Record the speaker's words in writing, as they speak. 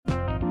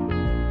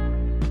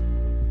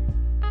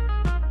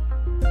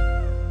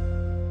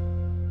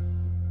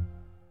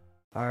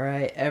All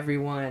right,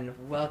 everyone,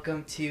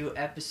 welcome to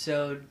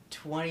episode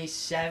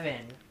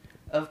 27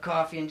 of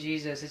Coffee and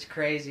Jesus. It's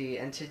crazy,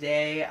 and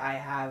today I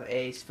have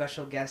a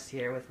special guest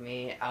here with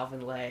me,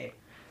 Alvin Lai.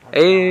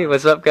 Hey,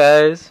 what's up,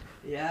 guys?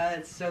 Yeah,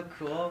 it's so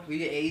cool.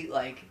 We ate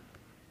I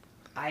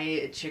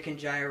ate a chicken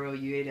gyro,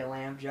 you ate a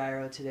lamb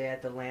gyro today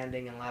at the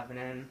landing in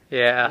Lebanon.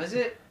 Yeah. Was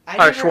it?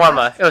 Or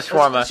shawarma. It was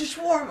shawarma. It's just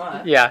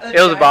shawarma. Yeah, it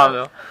was a bomb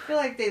though. I feel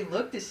like they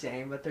look the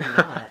same, but they're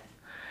not.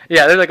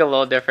 Yeah, they're like a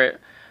little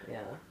different. Yeah.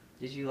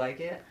 Did you like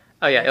it?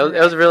 Oh yeah,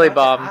 it was really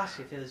bomb. I asked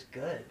if it was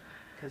good,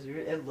 because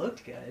it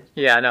looked good.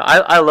 Yeah, no,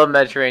 I love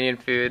Mediterranean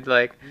food.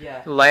 Like,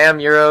 Yeah. lamb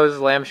gyros,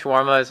 lamb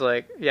shawarma is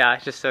like, yeah,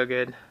 it's just so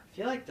good. I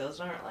feel like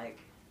those aren't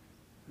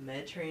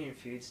Mediterranean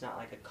food's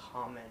not a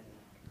common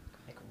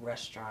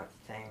restaurant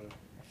thing.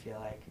 I feel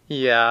like.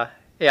 Yeah,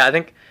 I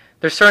think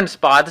there's certain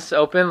spots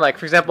open. Like,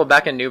 for example,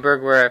 back in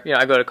Newburgh, where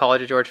I go to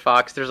college at George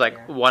Fox, there's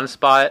one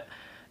spot.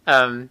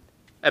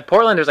 At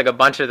Portland, there's a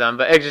bunch of them,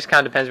 but it just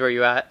kind of depends where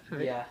you're at.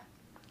 Yeah.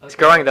 Okay. It's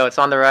growing though. It's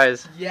on the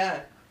rise.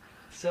 Yeah.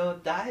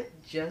 So that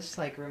just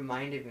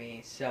reminded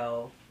me.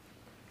 So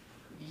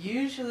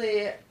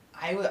usually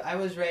I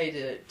was ready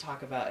to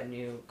talk about a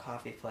new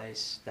coffee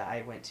place that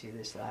I went to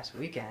this last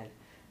weekend.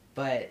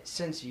 But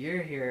since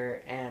you're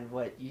here and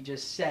what you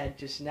just said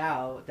just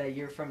now that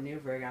you're from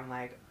Newburgh, I'm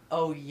like,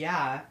 oh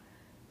yeah.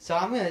 So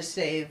I'm going to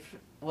save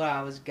what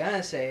I was going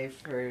to say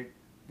for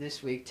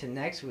this week to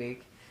next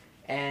week.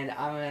 And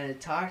I'm going to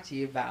talk to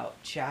you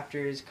about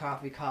Chapters,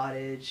 Coffee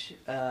Cottage,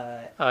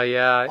 Oh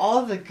yeah.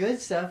 all the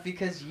good stuff,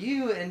 because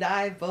you and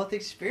I both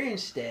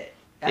experienced it.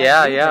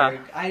 Yeah.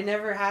 Newburgh. I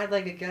never had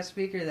a guest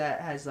speaker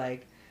that has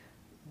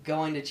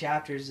going to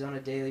Chapters on a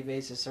daily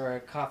basis, or a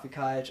Coffee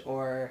Cottage,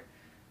 or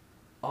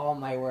oh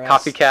my word,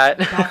 Copycat.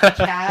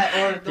 Copycat,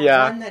 or the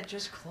one that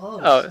just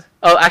closed.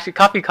 Oh, actually,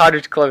 Coffee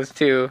Cottage closed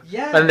too.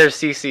 Yeah. And there's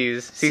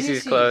CC's.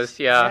 CC's closed.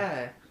 Yeah.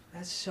 Yeah,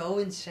 that's so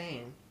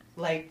insane.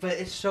 But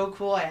it's so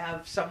cool. I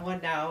have someone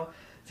now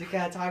to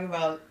kind of talk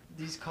about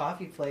these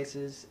coffee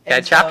places. Yeah,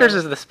 And Chapters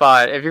is the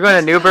spot. If you're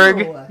going to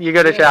Newburgh, you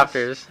go to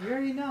Chapters. You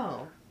already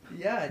know.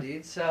 Yeah,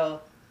 dude.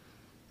 So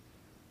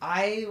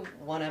I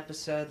one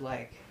episode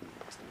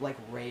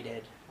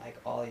rated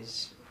all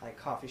these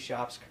coffee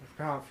shops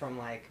from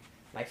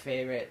my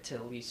favorite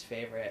to least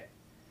favorite,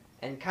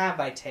 and kind of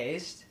by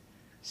taste.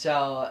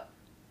 So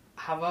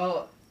how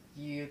about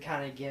you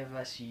kind of give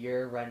us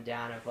your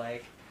rundown of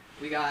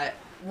we got.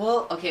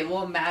 Well, okay,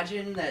 well,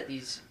 imagine that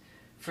these,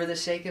 for the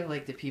sake of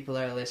the people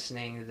that are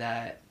listening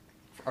that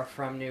are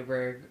from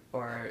Newburgh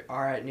or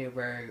are at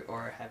Newburgh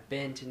or have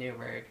been to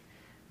Newburgh,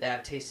 that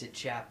have tasted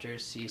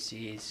Chapters,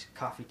 CC's,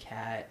 Coffee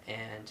Cat,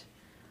 and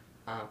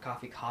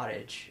Coffee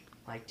Cottage.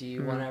 Do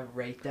you want to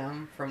rate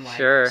them from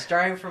Sure.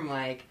 starting from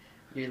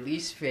your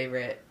least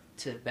favorite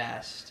to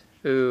best?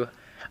 Ooh.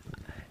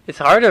 It's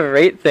hard to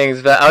rate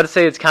things, but I would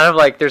say it's kind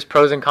of there's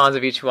pros and cons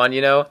of each one,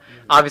 Mm-hmm.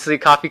 Obviously,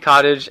 Coffee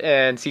Cottage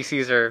and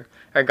CC's are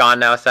gone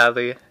now,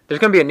 sadly. There's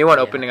going to be a new one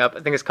opening up. I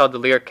think it's called the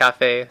Lyric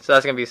Cafe, so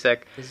that's going to be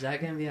sick. Is that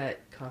going to be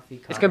at Coffee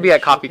Cottage? It's going to be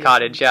at Coffee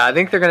Cottage, yeah. I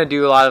think they're going to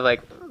do a lot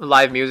of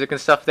live music and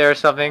stuff there or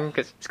something,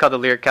 because it's called the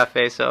Lyric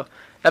Cafe, so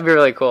that'd be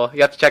really cool.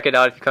 You have to check it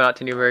out if you come out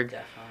to Newburgh.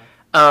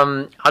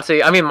 Definitely. I'd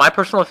say, my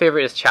personal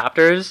favorite is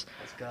Chapters.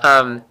 Let's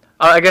go.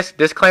 I guess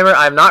disclaimer,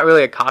 I'm not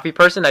really a coffee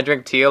person. I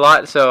drink tea a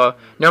lot, so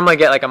normally I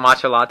get a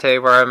matcha latte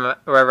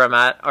wherever I'm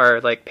at,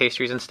 or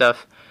pastries and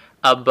stuff.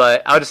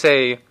 But I would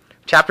say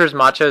Chapters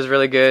matcha is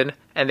really good,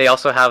 and they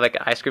also have an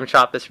ice cream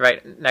shop that's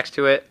right next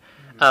to it.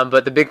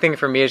 But the big thing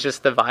for me is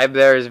just the vibe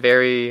there is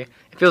it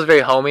feels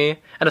very homey.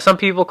 And some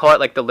people call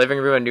it the living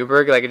room in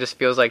Newburgh. It just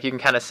feels like you can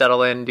kind of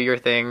settle in, do your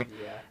thing.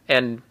 Yeah.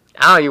 And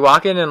I don't know, you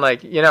walk in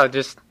and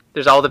just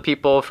there's all the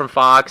people from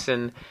Fox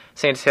and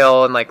Saints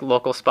Hill and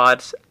local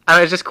spots. I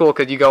mean, it's just cool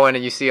because you go in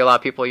and you see a lot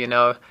of people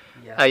Yeah.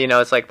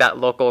 It's that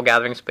local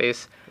gathering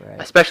space.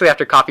 Right. Especially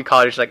after Coffee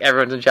Cottage,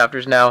 everyone's in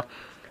Chapters now.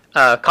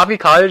 Coffee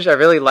Cottage, I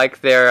really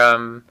like their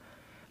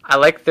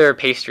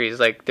pastries,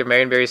 their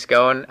Marionberry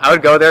scone. I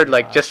would go there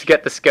just to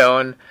get the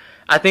scone.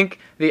 I think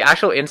the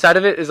actual inside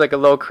of it is a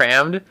little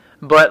crammed,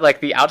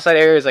 but the outside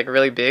area is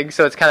really big,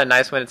 so it's kind of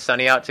nice when it's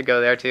sunny out to go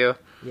there too.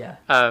 Yeah.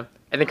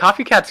 And the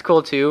Coffee Cat's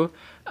cool too.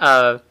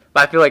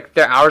 But I feel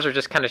their hours are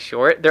just kind of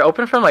short. They're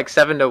open from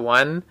 7 to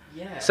 1.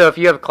 Yeah. So if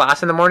you have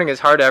class in the morning,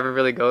 it's hard to ever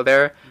really go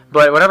there. Mm-hmm.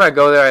 But whenever I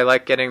go there, I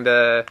like getting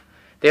they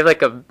have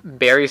a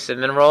berry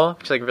cinnamon roll,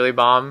 which is really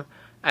bomb.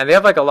 And they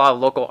have a lot of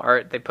local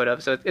art they put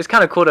up. So it's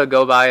kind of cool to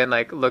go by and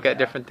look at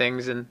different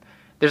things. And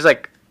there's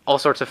all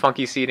sorts of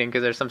funky seating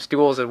because there's some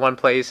stools in one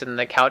place and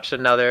the couch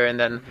another. And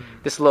then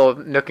this little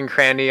nook and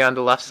cranny on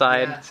the left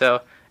side. Yeah.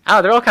 So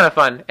they're all kind of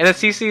fun. And the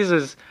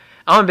CC's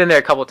I haven't been there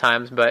a couple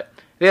times, but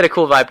they had a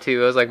cool vibe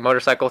too. It was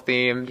motorcycle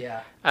themed.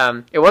 Yeah.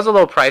 It was a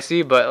little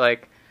pricey, but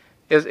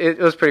it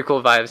was pretty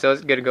cool vibe. So it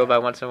was good to go by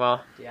once in a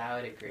while. Yeah, I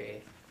would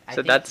agree.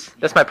 So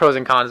that's my pros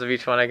and cons of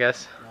each one, I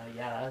guess.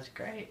 Yeah, that was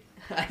great.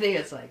 I think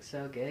it's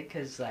so good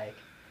because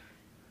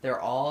they're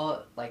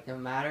all no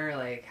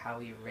matter how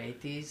we rate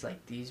these,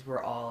 these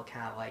were all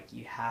kind of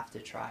you have to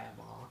try them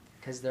all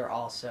because they're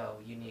all so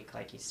unique,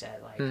 like you said.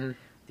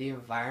 the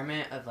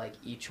environment of like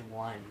each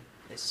one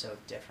is so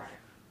different.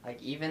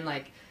 Like even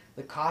like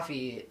the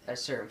coffee at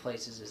certain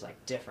places is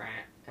like different,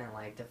 and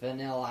like the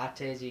vanilla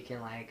lattes you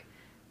can like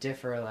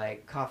differ.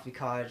 Like Coffee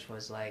Cottage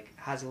was like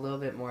has a little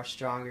bit more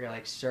stronger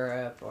like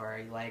syrup,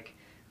 or like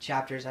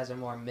Chapters has a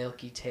more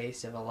milky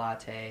taste of a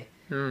latte.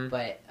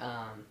 But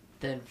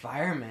the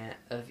environment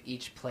of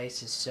each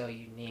place is so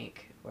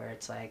unique, where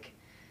it's like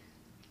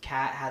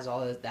Cat has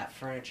all of that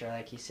furniture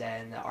like he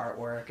said and the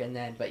artwork, and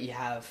then but you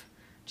have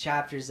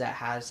Chapters that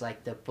has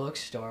like the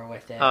bookstore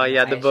with it. Oh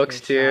yeah, the books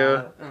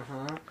too.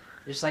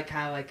 Just like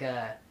kind of like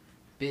a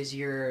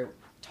busier,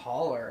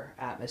 taller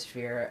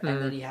atmosphere,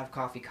 and then you have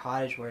Coffee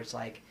Cottage where it's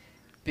like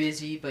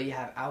busy, but you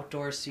have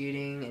outdoor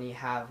seating, and you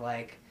have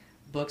like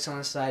books on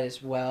the side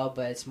as well,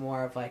 but it's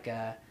more of like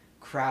a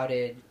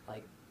crowded,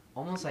 like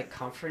almost like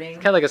comforting.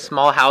 It's kind of like a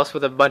small house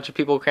with a bunch of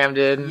people crammed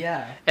in.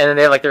 Yeah. And then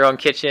they have like their own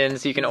kitchen,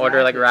 so you can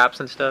order like wraps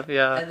and stuff.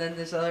 Yeah. And then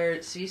this other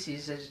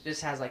CC's that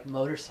just has like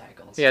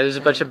motorcycles. Yeah, there's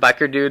a bunch of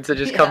biker dudes that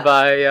just come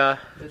by. Yeah.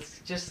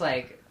 It's just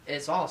like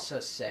it's all so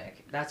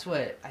sick. That's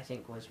what I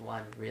think was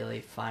one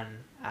really fun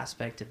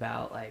aspect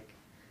about like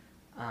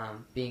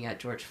being at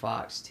George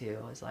Fox too.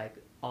 Was like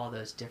all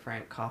those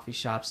different coffee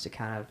shops to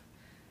kind of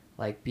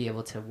like be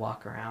able to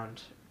walk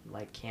around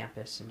like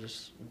campus and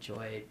just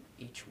enjoy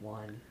each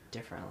one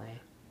differently.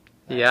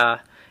 Yeah.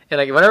 And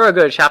like whenever I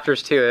go to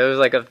Chapters too, it was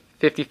like a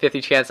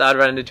 50-50 chance I'd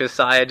run into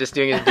Josiah just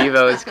doing his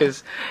devos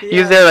because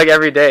he's there like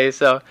every day.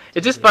 So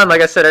it's just fun.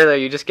 Like I said earlier,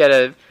 you just get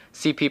to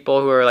see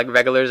people who are like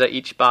regulars at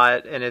each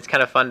spot, and it's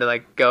kind of fun to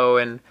like go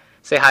and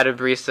say hi to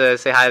baristas,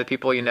 say hi to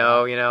people you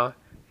know.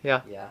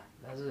 Yeah. Yeah,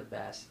 those are the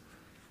best.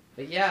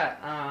 But yeah,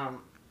 I'm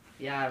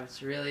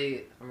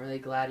really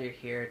glad you're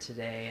here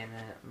today, and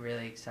I'm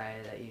really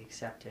excited that you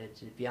accepted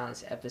to be on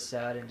this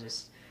episode and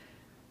just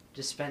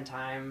spend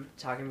time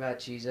talking about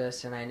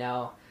Jesus. And I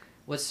know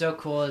what's so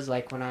cool is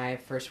like when I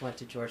first went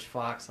to George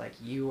Fox, like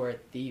you were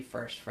the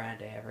first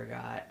friend I ever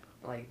got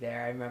like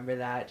there. I remember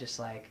that just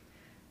like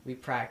we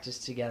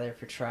practiced together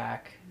for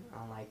track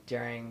on like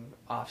during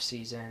off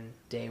season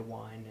day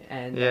one,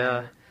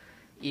 and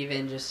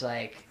even just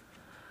like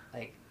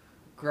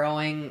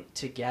growing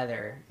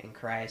together in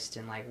Christ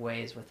in like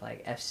ways with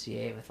like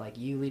FCA, with like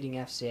you leading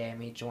FCA and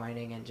me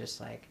joining, and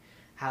just like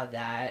how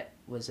that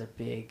was a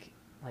big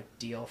like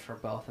deal for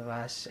both of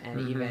us.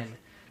 And even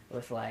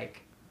with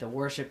like the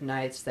worship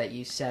nights that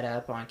you set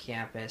up on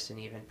campus, and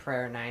even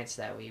prayer nights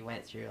that we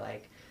went through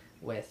like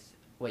with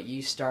what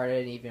you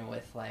started, even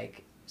with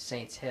like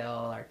Saints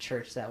Hill, our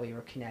church that we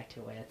were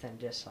connected with, and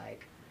just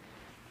like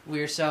we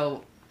were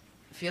so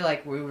feel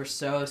like we were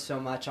so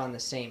much on the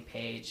same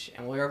page,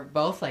 and we were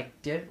both like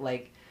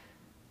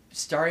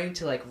starting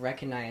to like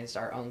recognize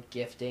our own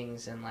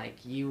giftings, and like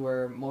you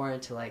were more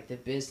into like the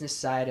business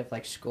side of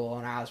like school,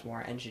 and I was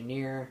more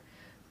engineer,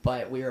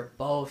 but we were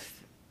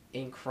both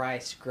in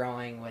Christ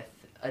growing with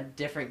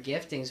different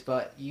giftings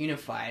but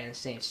unified in the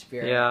same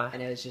spirit.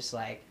 And it was just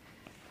like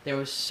there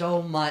was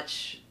so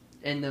much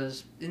in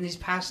these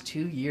past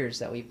 2 years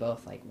that we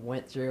both like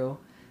went through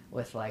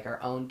with like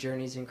our own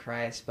journeys in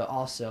Christ, but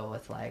also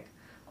with like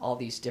all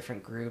these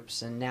different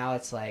groups. And now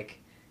it's like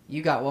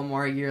you got one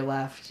more year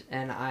left,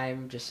 and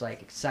I'm just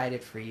like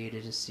excited for you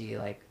to just see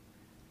like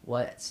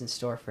what's in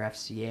store for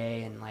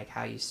FCA and like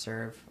how you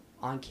serve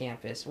on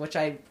campus, which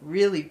I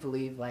really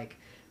believe like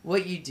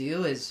what you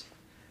do is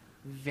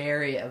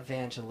very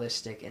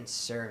evangelistic and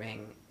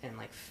serving and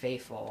like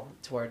faithful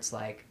towards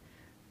like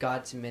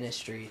God's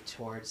ministry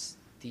towards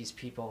these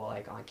people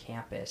like on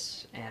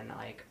campus, and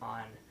like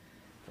on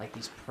like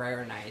these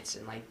prayer nights,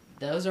 and like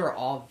those are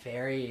all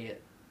very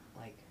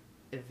like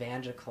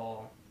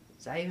evangelical.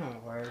 Is that even a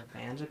word?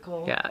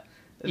 Evangelical? Yeah.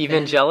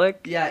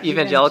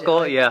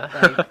 Evangelical? Yeah.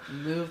 Like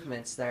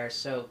movements that are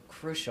so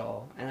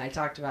crucial. And I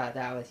talked about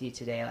that with you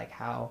today, like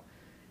how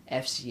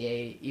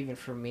FCA, even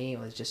for me,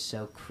 was just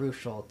so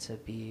crucial to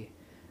be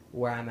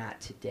where I'm at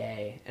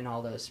today, and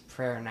all those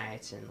prayer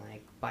nights and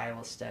like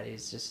Bible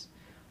studies, just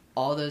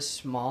all those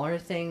smaller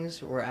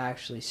things were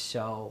actually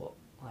so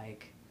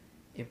like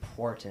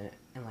important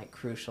and like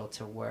crucial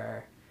to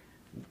where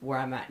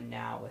I'm at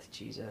now with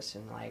Jesus,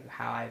 and like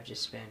how I've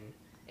just been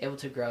able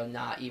to grow,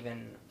 not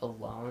even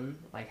alone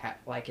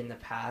like in the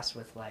past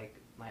with like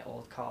my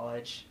old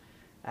college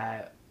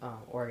at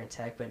Oregon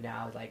Tech, but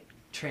now like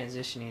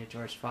transitioning to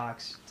George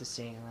Fox, to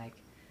seeing like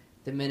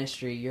the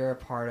ministry you're a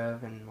part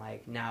of, and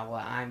like now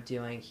what I'm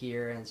doing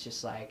here, and it's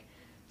just like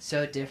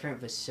so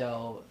different but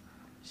so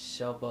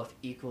both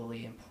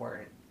equally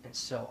important and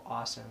so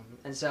awesome.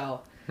 And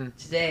so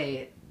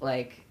today,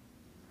 like,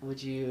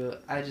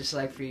 I'd just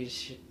like for you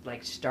to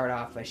like start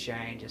off by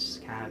sharing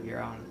just kind of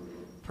your own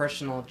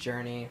personal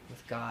journey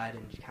with God,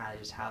 and kind of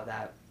just how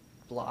that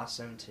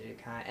blossomed to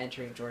kind of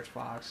entering George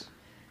Fox,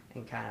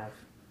 and kind of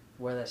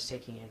where that's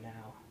taking you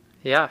now.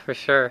 Yeah, for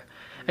sure.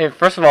 I mean,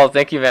 first of all,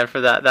 thank you, man,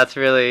 for that. That's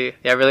really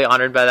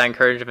honored by that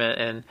encouragement.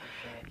 And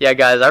yeah,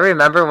 guys, I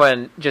remember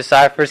when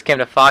Josiah first came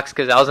to Fox,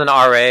 because I was an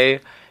RA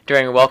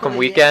during Welcome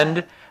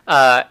Weekend,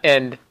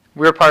 and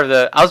we were part of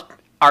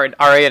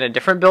RA in a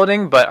different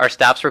building, but our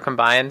staffs were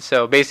combined.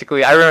 So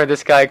basically, I remember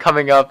this guy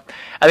coming up.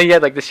 I think he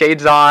had like the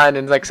shades on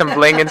and like some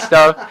bling and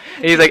stuff.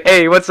 And he's like,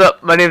 "Hey, what's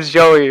up? My name's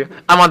Joey.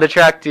 I'm on the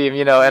track team,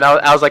 you know." And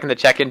I was like in the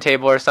check-in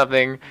table or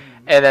something.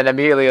 And then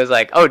immediately I was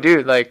like, "Oh,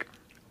 dude, like,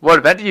 what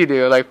event do you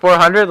do? Like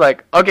 400?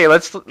 Like, okay,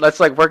 let's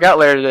like work out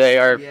later today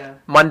or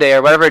Monday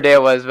or whatever day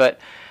it was." But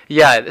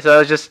yeah, so it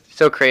was just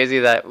so crazy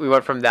that we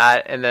went from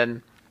that, and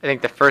then I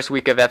think the first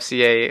week of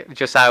FCA,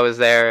 Josiah was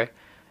there.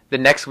 The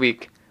next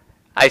week,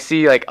 I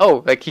see like,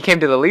 oh, like he came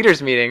to the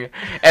leaders meeting,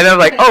 and I'm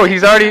like, oh, he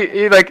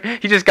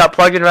just got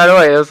plugged in right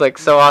away. It was like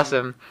so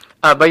awesome.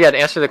 But yeah, to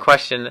answer the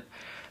question,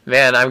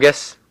 man, I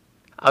guess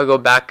I'll go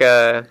back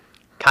kind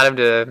of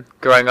to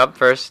growing up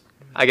first.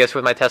 I guess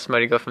with my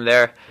testimony, go from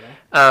there.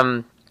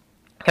 Kind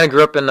of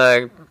grew up in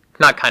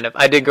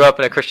I did grow up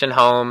in a Christian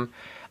home.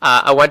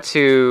 I went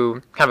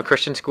to kind of a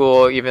Christian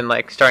school, even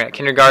like starting at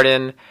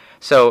kindergarten.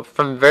 So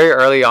from very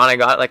early on, I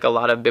got like a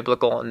lot of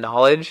biblical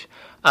knowledge.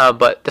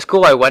 But the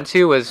school I went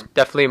to was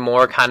definitely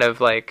more kind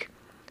of like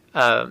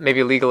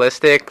maybe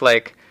legalistic.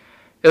 Like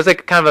it was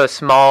like kind of a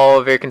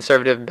small, very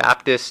conservative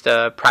Baptist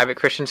private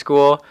Christian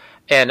school.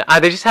 And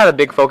they just had a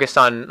big focus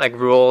on like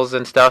rules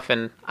and stuff.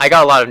 And I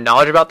got a lot of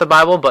knowledge about the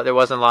Bible, but there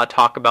wasn't a lot of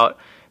talk about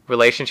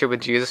relationship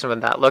with Jesus and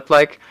what that looked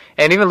like.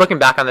 And even looking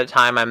back on the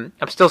time, I'm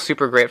still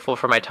super grateful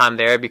for my time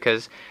there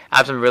because I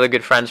have some really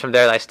good friends from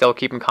there that I still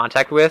keep in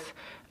contact with.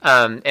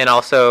 And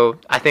also,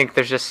 I think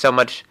there's just so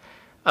much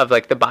of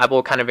like the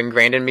Bible kind of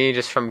ingrained in me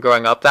just from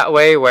growing up that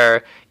way,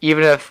 where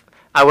even if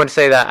I wouldn't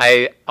say that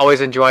I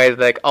always enjoyed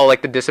like all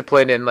like the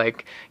discipline and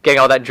like getting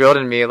all that drilled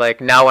in me, like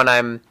now when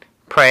I'm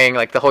praying,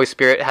 like the Holy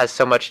Spirit has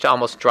so much to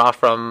almost draw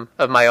from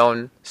of my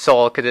own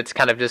soul because it's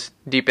kind of just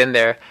deep in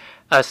there.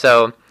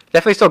 So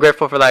definitely still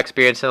grateful for that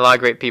experience and a lot of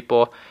great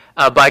people.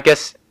 But I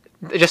guess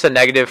just a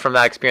negative from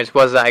that experience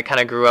was that I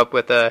kind of grew up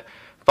with a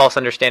false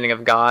understanding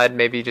of God,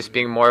 maybe just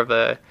being more of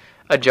a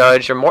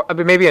judge, or more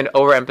maybe an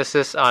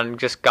overemphasis on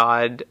just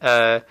God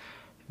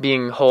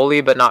being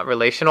holy but not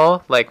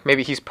relational. Like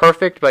maybe he's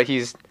perfect but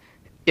he's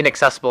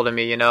inaccessible to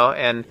me, you know.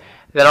 And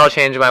that all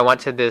changed when I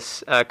went to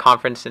this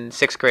conference in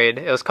 6th grade.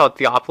 It was called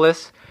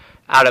Theophilus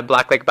out at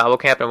Black Lake Bible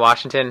Camp in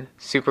Washington.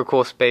 Super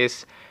cool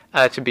space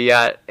to be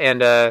at.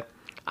 And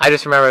I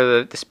just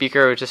remember the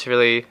speaker was just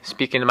really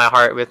speaking to my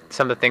heart with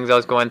some of the things I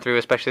was going through,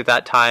 especially at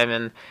that time.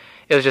 And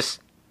it was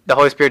just, the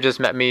Holy Spirit just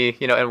met me,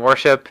 you know, in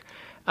worship.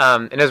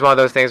 And it was one of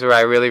those things where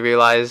I really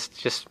realized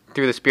just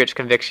through the Spirit's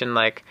conviction,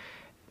 like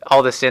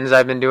all the sins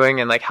I've been doing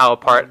and like how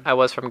apart I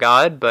was from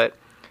God. But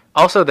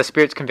also the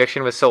Spirit's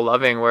conviction was so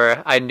loving,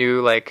 where I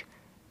knew like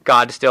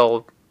God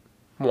still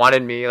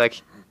wanted me.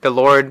 Like the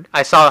Lord,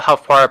 I saw how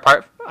far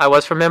apart I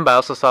was from him, but I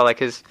also saw like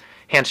his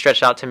hand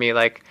stretched out to me,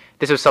 like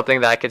this was something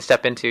that I could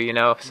step into, you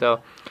know.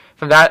 So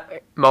from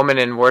that moment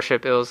in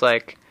worship, it was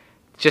like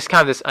just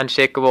kind of this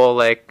unshakable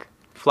like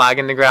flag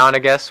in the ground, I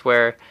guess,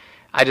 where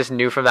I just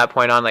knew from that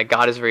point on, like,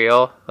 God is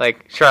real.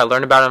 Like, sure, I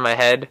learned about it in my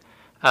head,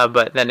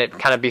 but then it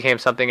kind of became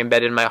something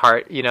embedded in my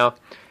heart, you know.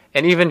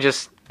 And even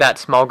just that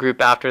small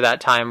group after that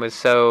time was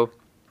so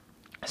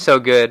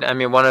good. I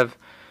mean, one of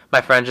my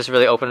friends just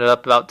really opened it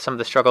up about some of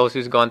the struggles he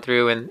was going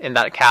through in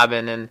that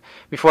cabin. And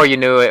before you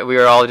knew it, we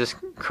were all just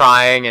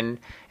crying and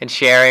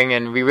sharing.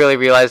 And we really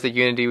realized the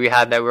unity we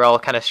had, that we were all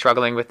kind of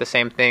struggling with the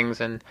same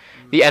things. And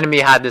the enemy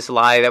had this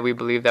lie that we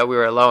believed that we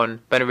were alone.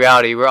 But in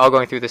reality, we were all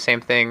going through the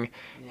same thing.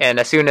 And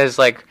as soon as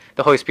like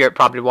the Holy Spirit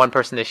prompted one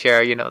person to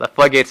share, you know, the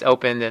floodgates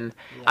opened, and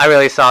I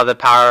really saw the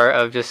power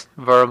of just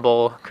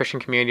vulnerable Christian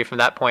community from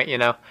that point, you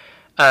know.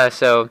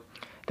 So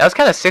that was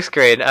kind of 6th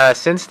grade.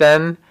 Since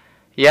then,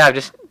 yeah, I've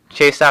just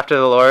chased after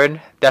the Lord.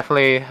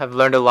 Definitely have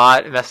learned a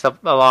lot, messed up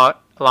a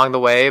lot along the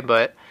way,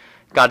 but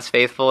God's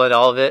faithful in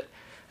all of it.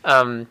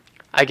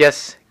 I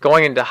guess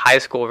going into high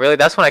school, really,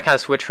 that's when I kind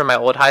of switched from my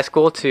old high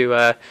school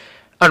to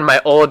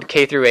my old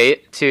K through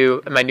 8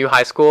 to my new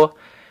high school.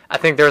 I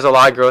think there was a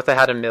lot of growth I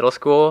had in middle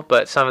school,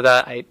 but some of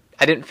that I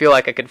didn't feel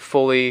like I could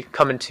fully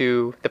come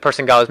into the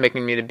person God was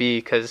making me to be,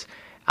 because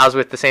I was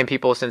with the same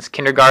people since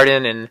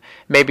kindergarten, and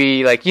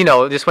maybe like, you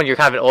know, just when you're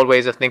kind of in old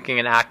ways of thinking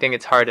and acting,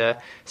 it's hard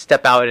to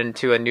step out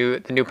into the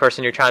new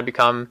person you're trying to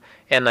become.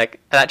 And like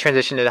that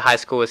transition to high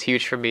school was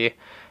huge for me.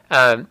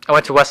 I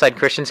went to Westside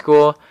Christian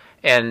School,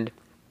 and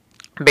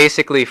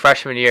basically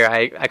freshman year,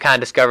 I kind of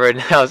discovered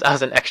I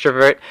was an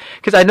extrovert,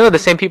 because I know the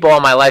same people all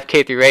my life,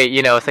 K through 8,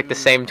 you know, it's like the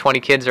same 20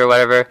 kids or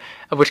whatever,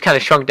 which kind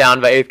of shrunk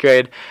down by 8th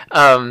grade.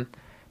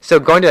 So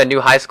going to a new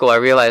high school, I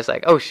realized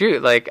like, oh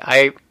shoot, like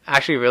I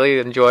actually really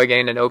enjoy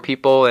getting to know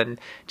people, and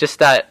just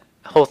that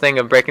whole thing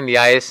of breaking the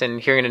ice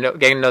and getting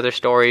to know their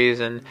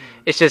stories, and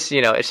it's just,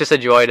 you know, it's just a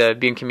joy to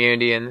be in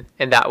community in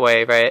that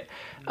way, right?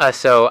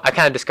 So I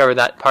kind of discovered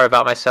that part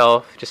about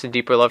myself, just a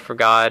deeper love for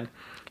God,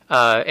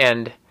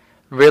 and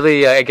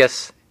really, I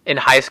guess in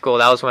high school,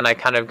 that was when I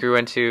kind of grew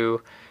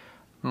into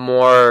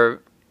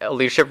more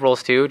leadership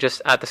roles too,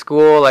 just at the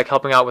school, like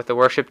helping out with the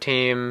worship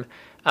team.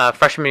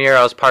 Freshman year,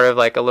 I was part of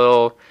like a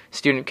little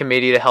student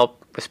committee to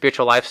help with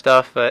spiritual life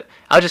stuff, but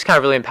I was just kind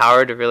of really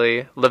empowered to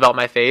really live out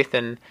my faith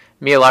and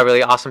meet a lot of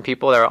really awesome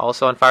people that are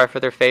also on fire for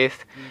their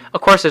faith.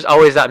 Of course, there's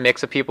always that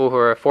mix of people who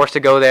are forced to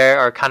go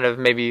there or kind of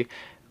maybe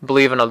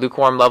believe on a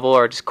lukewarm level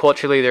or just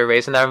culturally they're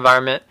raised in that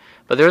environment.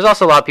 But there's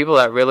also a lot of people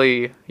that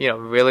really,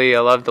 really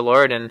love the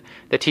Lord, and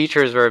the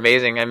teachers were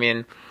amazing. I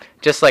mean,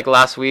 just like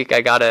last week,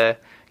 I got to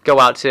go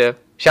out to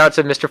shout out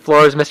to Mr.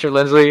 Flores, Mr.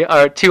 Lindsley,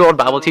 our two old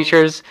Bible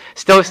teachers.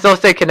 Still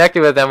stay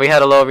connected with them. We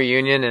had a little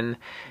reunion, and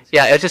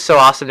yeah, it's just so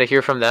awesome to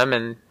hear from them,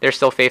 and they're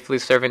still faithfully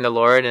serving the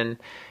Lord, and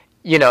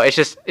it's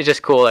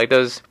just cool. Like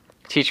those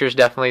teachers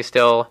definitely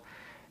still,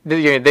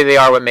 they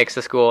are what makes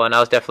the school, and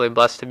I was definitely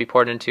blessed to be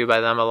poured into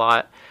by them a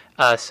lot.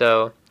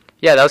 So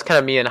yeah, that was kind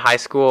of me in high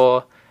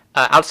school.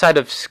 Outside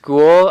of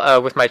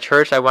school, with my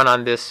church, I went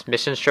on this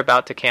mission trip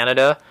out to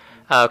Canada,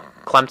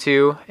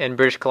 Klemtu in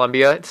British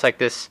Columbia. It's like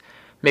this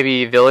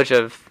maybe village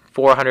of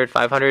 400,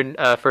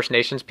 500 First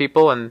Nations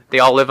people, and they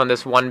all live on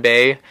this one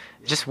bay.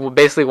 Just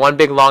basically one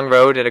big long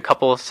road and a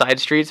couple side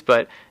streets,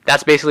 but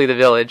that's basically the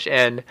village.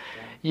 And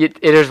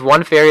there's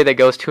one ferry that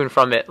goes to and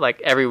from it like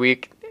every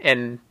week,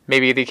 and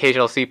maybe the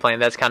occasional seaplane.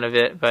 That's kind of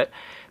it. But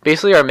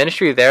basically our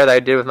ministry there that I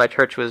did with my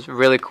church was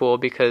really cool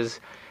because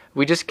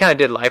we just kind of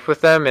did life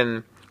with them,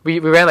 and we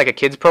ran like a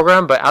kids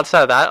program, but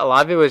outside of that, a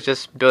lot of it was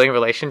just building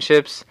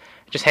relationships,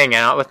 just hanging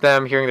out with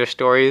them, hearing their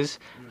stories.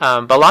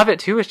 But a lot of it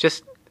too is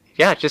just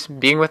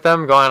being with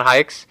them, going on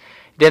hikes.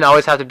 It didn't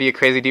always have to be a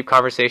crazy deep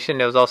conversation.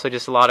 It was also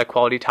just a lot of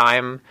quality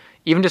time,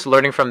 even just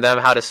learning from them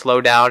how to slow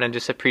down and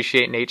just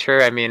appreciate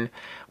nature. I mean,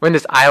 we're in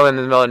this island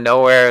in the middle of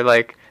nowhere,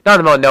 like not in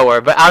the middle of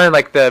nowhere, but out in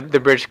like the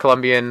British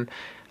Columbian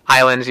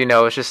islands,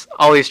 it's just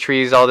all these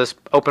trees, all this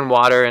open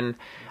water, and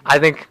I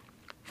think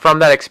from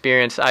that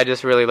experience, I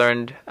just really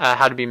learned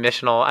how to be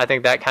missional. I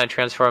think that kind of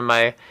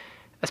transformed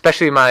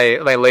especially my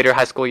later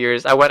high school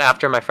years. I went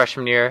after my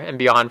freshman year and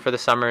beyond for the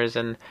summers.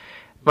 And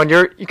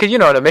because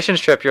on a mission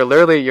trip,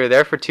 you're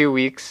there for 2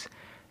 weeks,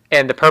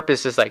 and the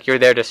purpose is like you're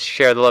there to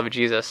share the love of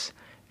Jesus.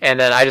 And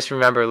then I just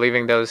remember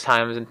leaving those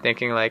times and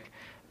thinking like,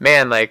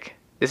 man, like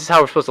this is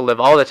how we're supposed to live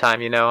all the time,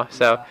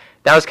 So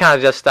that was kind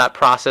of just that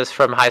process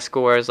from high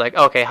school where it's like,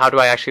 okay, how do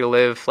I actually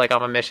live like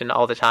on a mission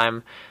all the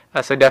time?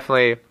 So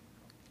definitely.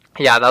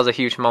 Yeah, that was a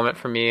huge moment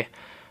for me.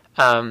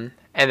 And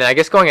then I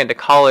guess going into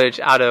college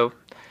out of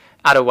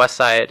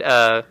Westside,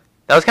 that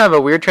was kind of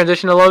a weird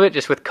transition a little bit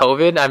just with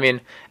COVID. I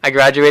mean, I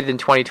graduated in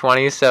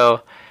 2020,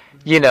 so,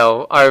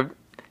 our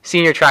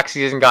senior track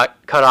season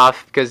got cut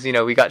off because,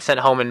 we got sent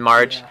home in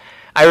March. Yeah.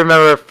 I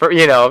remember,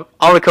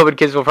 all the COVID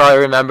kids will probably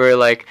remember,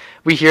 like,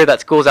 we hear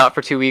that school's out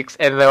for 2 weeks,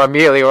 and then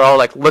immediately we're all,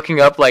 like,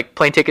 looking up, like,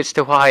 plane tickets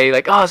to Hawaii,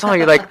 like, oh, it's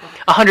only, like,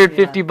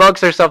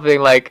 $150 or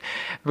something, like,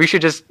 we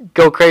should just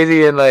go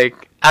crazy and,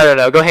 like, I don't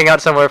know, go hang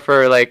out somewhere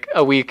for, like,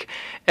 a week.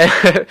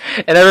 And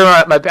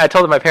everyone, I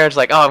told my parents,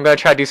 like, oh, I'm going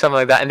to try to do something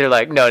like that, and they're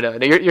like, no,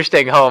 you're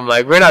staying home,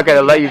 like, we're not going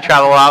to let you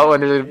travel out when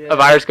there's a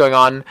virus going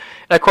on. And,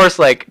 of course,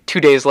 like, 2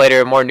 days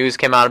later, more news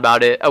came out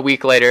about it. A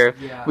week later,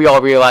 we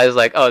all realized,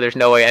 like, oh, there's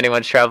no way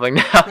anyone's traveling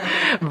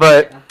now.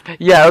 But,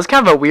 yeah, it was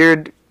kind of a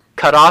weird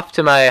cutoff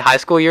to my high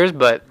school years,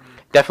 but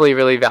definitely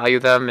really value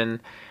them. And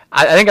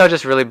I think I was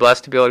just really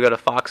blessed to be able to go to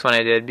Fox when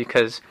I did,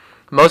 because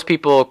most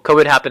people,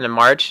 COVID happened in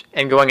March,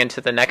 and going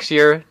into the next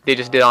year, they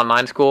just did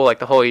online school, like,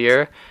 the whole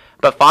year.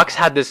 But Fox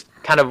had this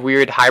kind of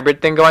weird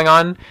hybrid thing going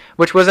on,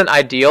 which wasn't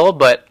ideal,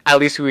 but at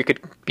least we could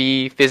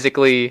be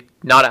physically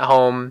not at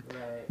home,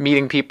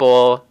 meeting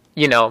people,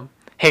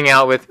 hanging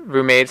out with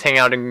roommates, hanging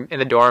out in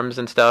the dorms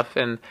and stuff.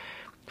 And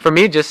for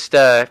me, just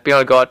being able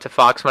to go out to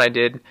Fox when I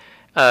did,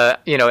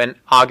 in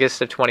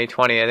August of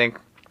 2020, I think,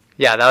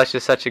 that was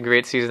just such a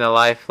great season of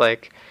life.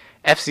 Like,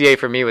 FCA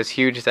for me was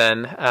huge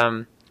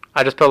then.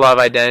 I just put a lot of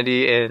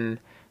identity in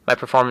my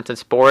performance in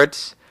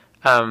sports.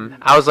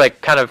 I was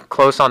like kind of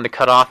close on the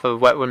cutoff of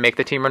what would make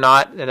the team or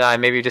not, and I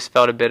maybe just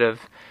felt a bit of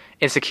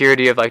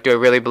insecurity of like, do I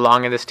really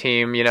belong in this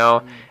team?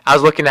 I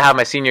was looking to have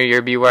my senior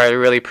year be where I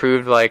really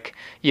proved like,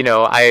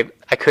 I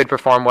could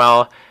perform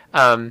well,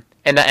 and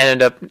that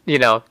ended up,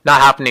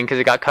 not happening because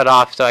it got cut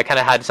off. So I kind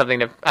of had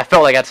I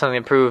felt like I had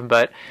something to prove.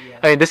 But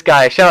I mean, this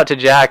guy, shout out to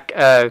Jack.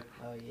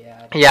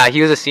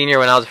 He was a senior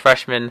when I was a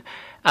freshman.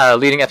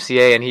 Leading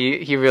FCA, and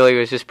he really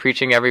was just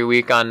preaching every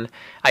week on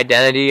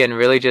identity, and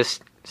really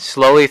just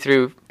slowly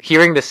through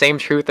hearing the same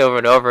truth over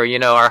and over,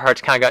 our hearts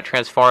kind of got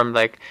transformed.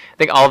 Like, I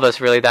think all of us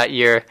really that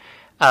year,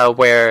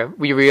 where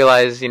we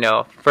realized,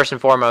 first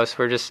and foremost,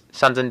 we're just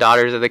sons and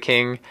daughters of the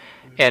King,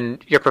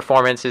 and your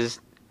performance is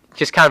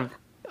just kind of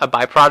a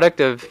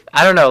byproduct of,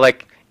 I don't know,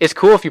 like, it's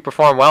cool if you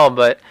perform well,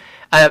 but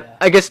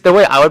I guess the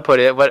way I would put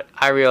it, what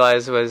I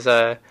realized was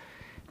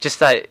just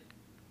that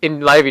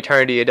in light of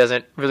eternity, it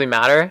doesn't really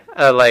matter.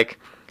 Like,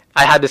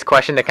 I had this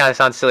question that kind of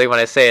sounds silly when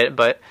I say it,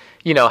 but,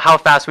 how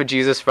fast would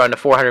Jesus run a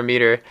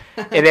 400-meter?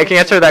 And the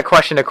answer to that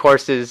question, of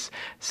course, is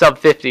sub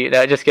 50.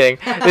 No, just kidding.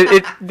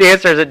 The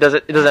answer is it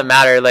doesn't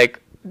matter.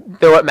 Like,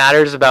 what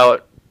matters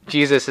about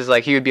Jesus is,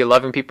 like, he would be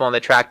loving people on the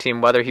track team,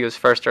 whether he was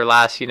first or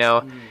last,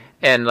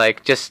 and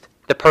like just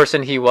the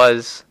person he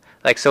was,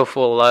 like so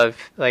full of love.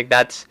 Like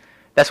that's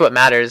what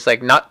matters.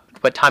 Like not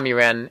what time he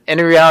ran. And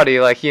in reality,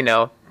 like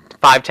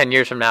 5-10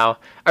 years from now,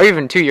 or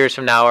even 2 years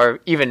from now, or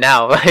even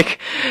now, like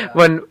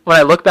when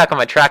I look back on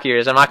my track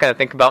years, I'm not gonna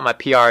think about my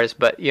PRs,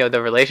 but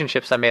the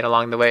relationships I made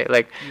along the way,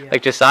 like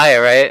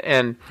Josiah, right?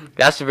 And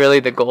that's really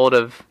the goal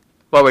of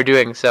what we're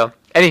doing. So,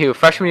 anywho,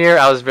 freshman year,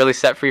 I was really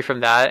set free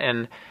from that,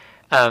 and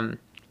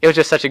it was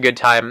just such a good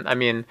time. I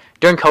mean,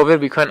 during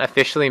COVID, we couldn't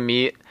officially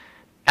meet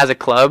as a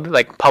club,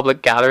 like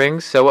public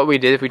gatherings. So what we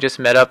did, we just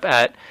met up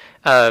at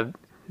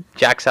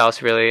Jack's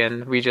house, really,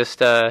 and we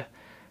just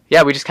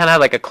we just kind of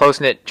had like a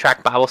close-knit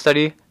track Bible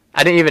study.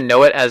 I didn't even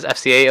know it as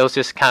FCA. It was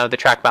just kind of the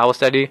track Bible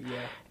study. Yeah.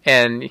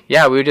 And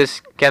we would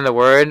just get in the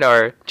Word,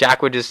 or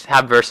Jack would just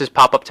have verses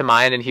pop up to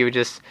mind, and he would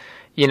just,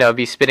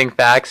 be spitting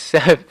facts,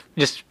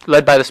 just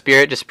led by the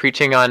Spirit, just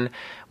preaching on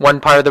one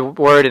part of the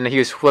Word, and he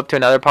was flipped to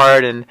another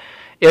part, and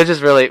it was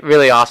just really,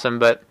 really awesome.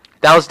 But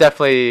that was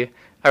definitely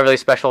a really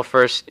special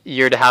first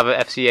year to have a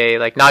FCA,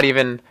 like not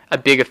even a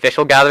big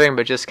official gathering,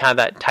 but just kind of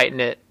that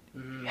tight-knit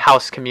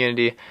house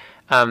community.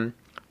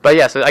 But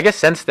yeah, so I guess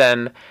since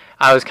then,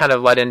 I was kind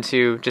of led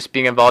into just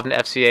being involved in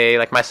FCA.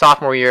 Like my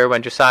sophomore year,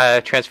 when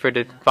Josiah transferred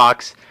to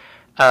Fox,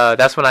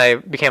 that's when I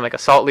became like a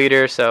SALT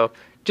leader. So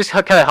just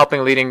kind of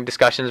helping leading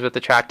discussions with the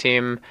track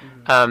team.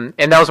 And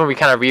that was when we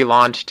kind of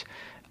relaunched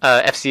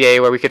FCA,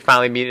 where we could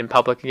finally meet in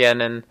public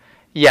again. And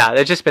yeah,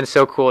 it's just been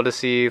so cool to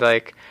see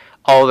like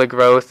all the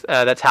growth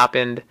that's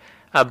happened,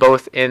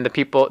 both in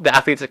the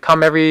athletes that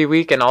come every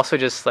week, and also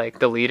just like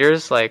the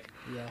leaders. Like,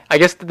 I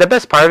guess the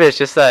best part of it is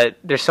just that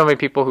there's so many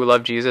people who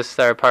love Jesus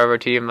that are part of our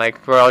team.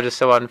 Like, we're all just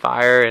so on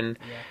fire, and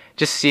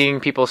just seeing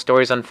people's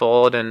stories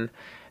unfold, and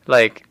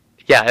like,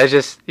 it's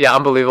just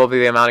unbelievable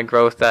the amount of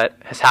growth that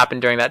has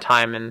happened during that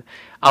time, and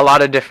a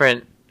lot of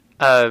different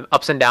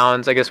ups and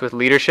downs, I guess, with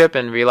leadership,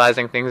 and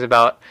realizing things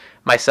about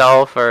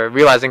myself, or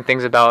realizing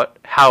things about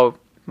how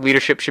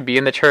leadership should be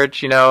in the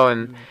church,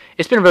 and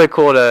it's been really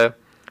cool to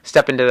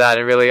step into that,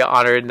 and really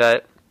honored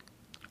that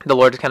the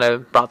Lord kind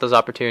of brought those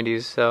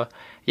opportunities. So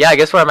I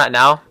guess where I'm at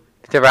now,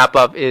 to wrap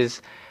up,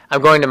 is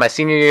I'm going to my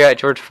senior year at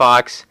George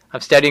Fox.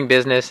 I'm studying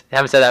business. I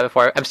haven't said that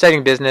before. I'm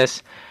studying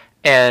business,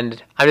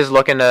 and I'm just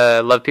looking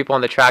to love people on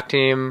the track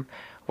team,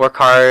 work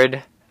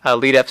hard,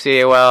 lead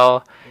FCA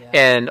well,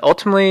 and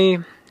ultimately,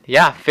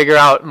 figure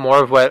out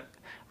more of what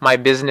my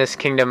business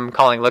kingdom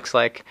calling looks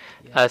like.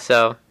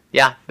 So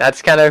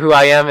that's kind of who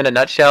I am in a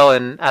nutshell,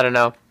 in, I don't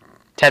know,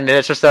 10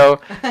 minutes or so.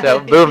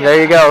 So boom,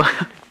 there you go.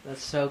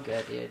 That's so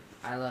good, dude.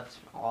 I loved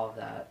all of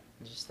that.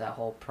 Just that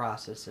whole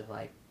process of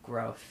like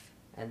growth,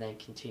 and then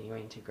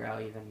continuing to grow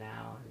even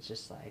now. It's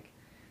just like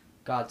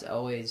God's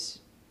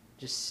always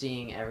just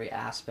seeing every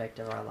aspect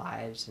of our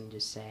lives, and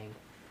just saying,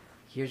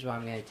 here's what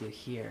I'm going to do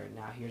here.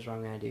 Now here's what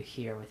I'm going to do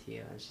here with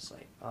you. And it's just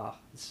like, oh,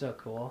 it's so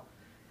cool.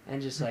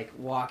 And just like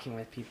walking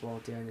with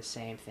people doing the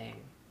same thing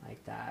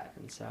like that.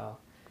 And so,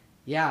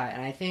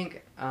 and I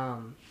think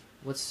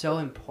what's so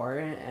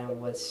important and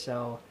what's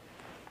so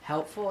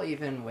helpful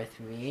even with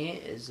me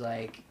is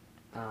like,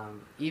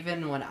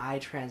 even when I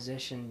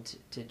transitioned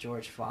to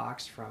George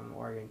Fox from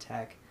Oregon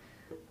Tech,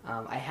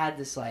 I had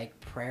this like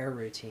prayer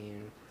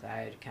routine that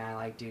I'd kind of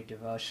like do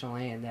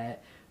devotionally, and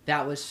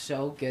that was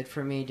so good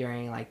for me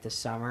during like the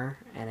summer,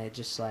 and it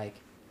just like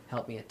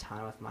helped me a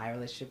ton with my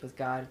relationship with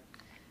God.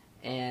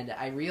 And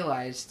I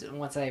realized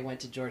once I went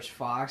to George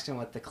Fox, and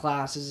with the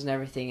classes and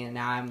everything, and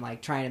now I'm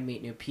like trying to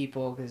meet new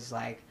people, because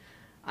like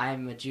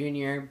I'm a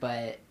junior,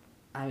 but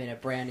I'm in a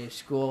brand new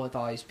school with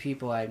all these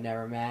people I've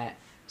never met.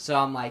 So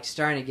I'm like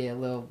starting to get a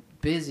little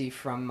busy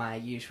from my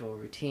usual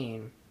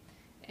routine.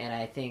 And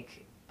I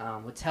think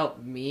what's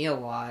helped me a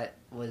lot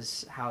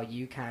was how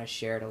you kind of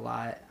shared a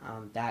lot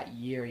that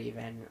year,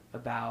 even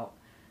about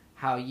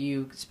how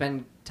you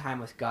spend time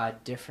with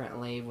God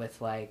differently,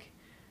 with like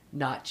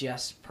not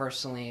just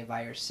personally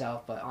by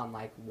yourself, but on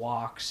like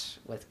walks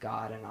with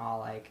God and all.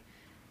 Like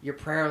your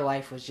prayer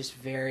life was just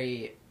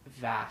very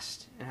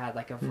vast and had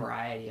like a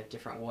variety of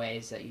different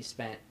ways that you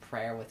spent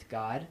prayer with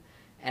God.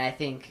 And I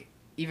think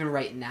even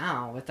right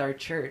now with our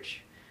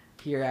church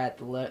here at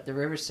the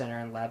River Center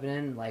in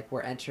Lebanon, like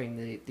we're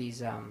entering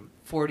these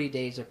 40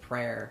 days of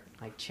prayer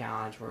like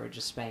challenge, where we're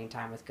just spending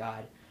time with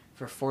God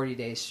for 40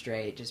 days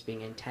straight, just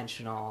being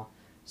intentional,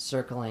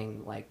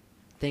 circling like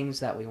things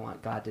that we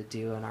want God to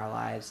do in our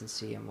lives, and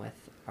see Him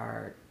with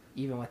our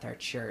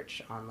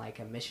church on like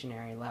a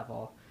missionary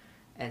level.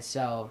 And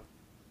so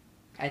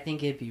I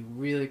think it'd be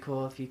really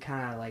cool if you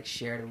kind of like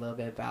shared a little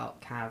bit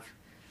about kind of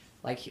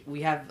like,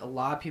 we have a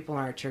lot of people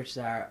in our church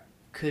that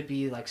could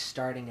be like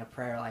starting a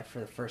prayer life for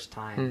the first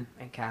time,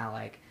 and kind of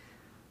like,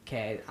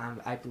 okay,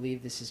 I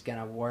believe this is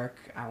gonna work.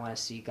 I want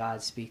to see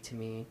God speak to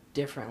me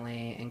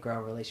differently and grow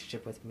a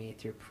relationship with me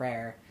through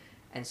prayer.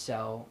 And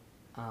so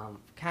kind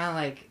of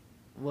like,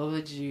 what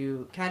would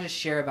you kind of just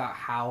share about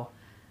how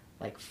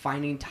like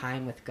finding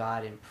time with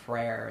God in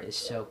prayer is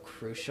so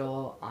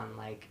crucial on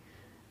like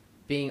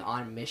being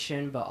on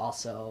mission, but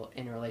also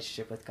in a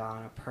relationship with God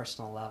on a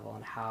personal level,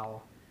 and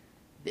how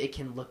it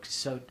can look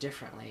so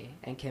differently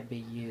and can be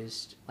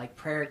used, like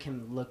prayer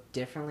can look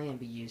differently and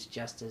be used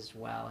just as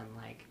well in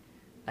like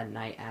a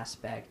night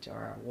aspect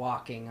or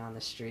walking on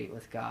the street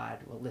with God,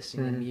 or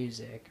listening to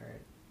music, or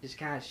just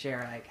kind of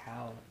share like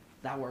how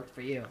that worked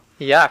for you.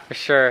 Yeah, for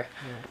sure.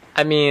 Yeah.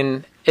 I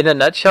mean, in a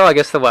nutshell, I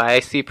guess the way I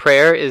see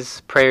prayer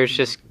is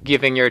just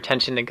giving your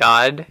attention to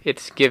God.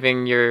 It's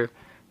giving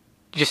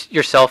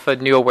yourself a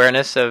new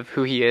awareness of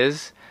who He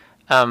is.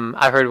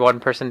 I heard one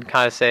person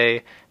kind of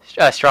say,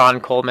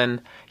 Strawn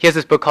Coleman, he has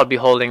this book called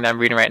Beholding that I'm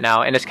reading right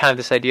now, and it's kind of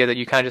this idea that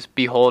you kind of just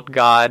behold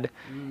God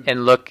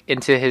and look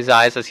into His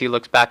eyes as He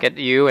looks back at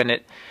you, and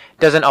it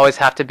doesn't always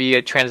have to be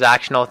a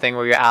transactional thing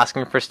where you're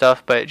asking for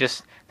stuff, but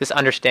just this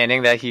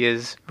understanding that He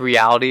is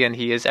reality and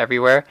He is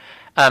everywhere.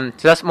 So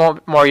that's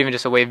more even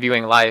just a way of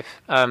viewing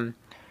life.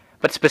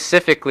 But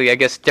specifically, I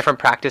guess, different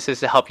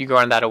practices to help you grow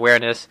in that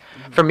awareness.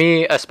 For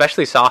me,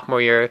 especially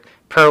sophomore year,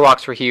 prayer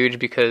walks were huge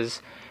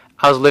because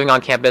I was living on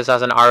campus. I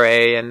was an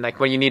RA, and like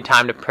when you need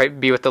time to pray,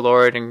 be with the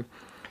Lord, and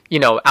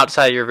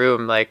outside of your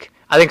room, like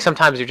I think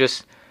sometimes you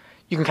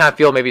can kind of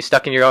feel maybe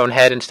stuck in your own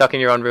head and stuck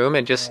in your own room,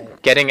 and just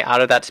getting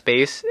out of that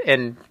space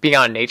and being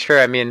out in nature.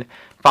 I mean,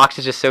 Fox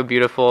is just so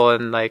beautiful,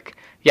 and like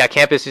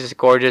campus is just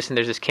gorgeous, and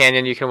there's this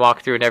canyon you can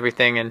walk through and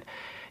everything, and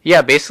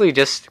basically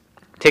just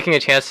taking a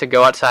chance to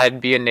go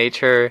outside, be in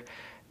nature,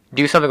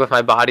 do something with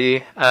my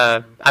body.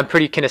 I'm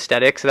pretty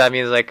kinesthetic, so that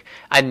means like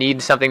I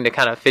need something to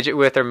kind of fidget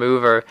with or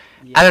move, or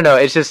I don't know.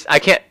 It's just I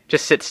can't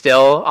just sit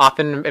still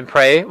often and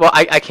pray. Well,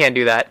 I can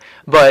do that,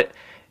 but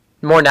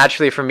more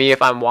naturally for me,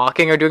 if I'm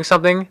walking or doing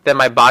something, then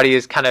my body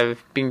is kind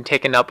of being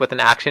taken up with an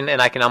action,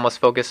 and I can almost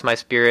focus my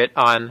spirit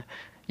on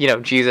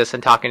Jesus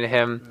and talking to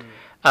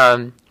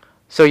Him.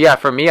 So yeah,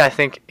 for me, I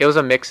think it was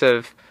a mix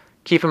of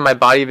keeping my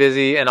body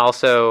busy and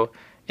also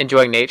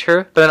enjoying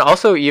nature, but then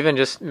also even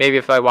just maybe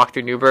if I walk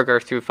through Newburgh or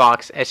through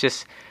Fox, it's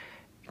just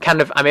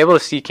kind of I'm able to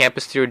see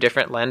campus through a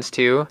different lens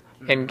too,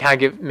 and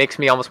kind of makes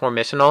me almost more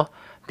missional,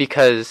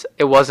 because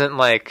it wasn't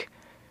like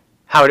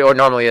how it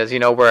normally is,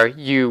 where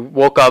you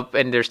woke up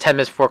and there's 10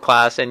 minutes before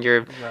class and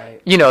you're,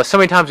 so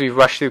many times we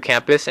rush through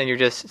campus and you're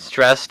just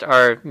stressed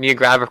or need to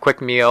grab a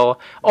quick meal,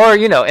 or,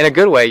 in a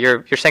good way,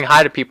 you're saying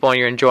hi to people and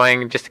you're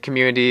enjoying just the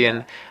community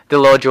and the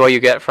little joy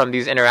you get from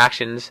these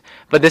interactions.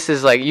 But this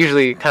is like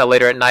usually kind of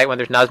later at night when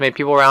there's not as many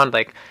people around,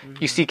 like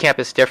you see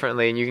campus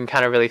differently, and you can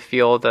kind of really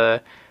feel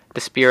the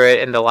spirit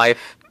and the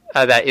life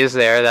that is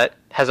there, that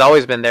has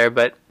always been there,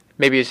 but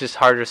maybe it's just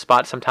harder to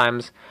spot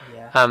sometimes.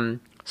 So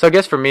I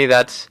guess for me,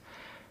 that's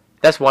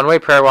one way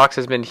prayer walks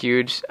has been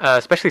huge,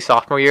 especially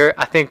sophomore year.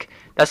 I think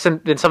that's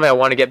been something I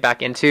want to get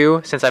back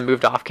into since I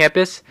moved off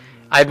campus.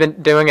 I've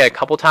been doing it a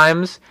couple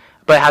times,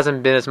 but it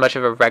hasn't been as much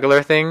of a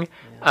regular thing.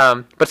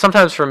 But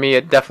sometimes for me,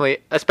 it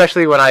definitely,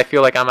 especially when I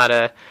feel like I'm at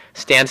a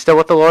standstill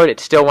with the Lord,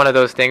 it's still one of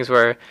those things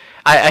where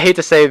I hate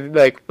to say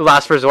like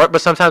last resort,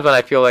 but sometimes when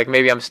I feel like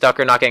maybe I'm stuck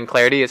or not getting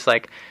clarity, it's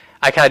like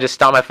I kind of just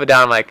stomp my foot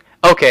down. I'm like,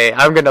 okay,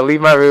 I'm going to leave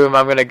my room.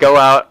 I'm going to go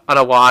out on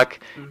a walk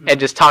and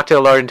just talk to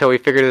the Lord until we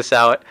figure this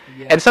out.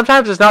 And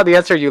sometimes it's not the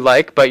answer you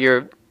like, but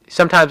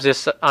sometimes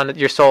just on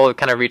your soul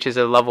kind of reaches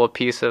a level of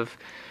peace of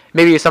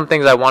maybe some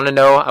things I want to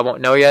know, I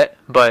won't know yet.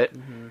 But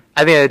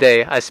at the end of the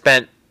day, I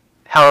spent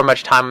however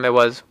much time it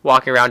was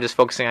walking around just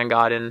focusing on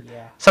God, and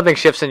something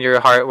shifts in your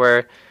heart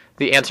where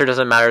the answer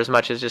doesn't matter as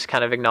much as just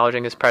kind of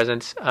acknowledging His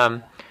presence.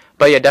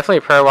 But yeah,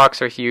 definitely prayer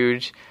walks are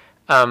huge.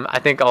 I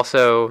think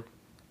also,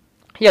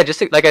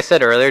 just like I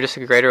said earlier, just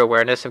a greater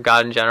awareness of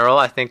God in general,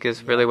 I think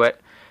is really what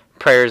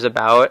prayer is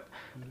about.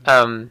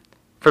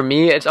 For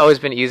me, it's always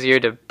been easier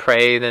to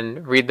pray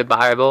than read the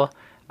Bible.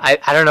 I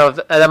don't know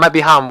if that might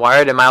be how I'm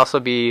wired. It might also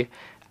be,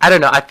 I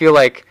don't know, I feel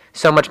like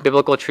so much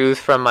biblical truth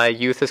from my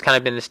youth has kind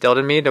of been instilled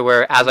in me to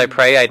where as I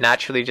pray, I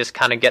naturally just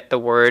kind of get the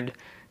word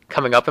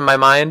coming up in my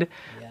mind.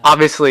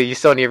 Obviously, you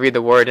still need to read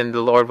the word, and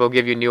the Lord will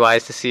give you new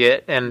eyes to see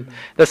it, and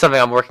that's something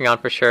I'm working on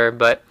for sure.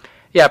 But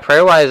yeah,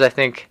 prayer-wise, I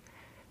think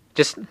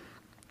just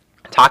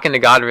talking to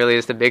God really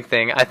is the big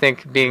thing. I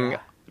think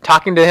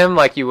talking to Him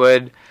like you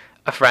would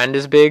a friend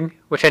is big,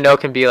 which I know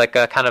can be like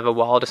a kind of a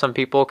wall to some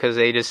people because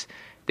they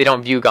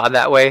don't view God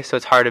that way, so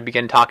it's hard to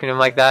begin talking to Him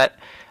like that.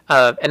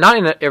 And not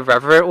in an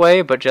irreverent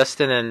way, but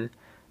just in an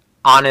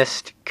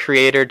honest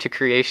creator to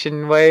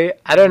creation way.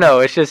 I don't know.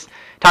 It's just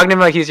talking to Him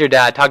like He's your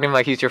dad, talking to Him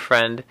like He's your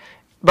friend,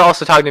 but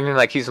also talking to Him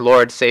like He's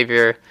Lord,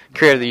 Savior,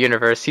 Creator of the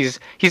universe. He's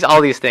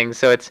all these things.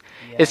 So it's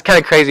kind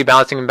of crazy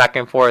balancing them back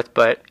and forth.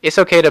 But it's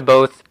okay to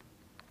both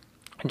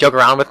joke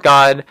around with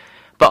God,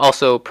 but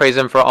also praise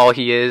Him for all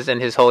He is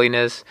and His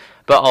holiness.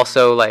 But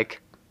also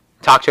like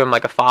talk to Him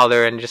like a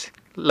father and just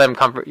let Him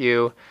comfort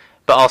you.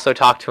 But also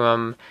talk to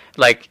Him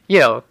like,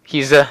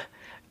 He's a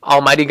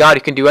almighty God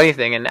who can do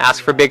anything, and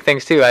ask for big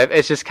things too.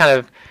 It's just kind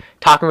of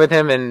talking with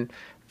Him and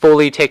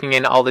fully taking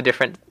in all the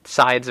different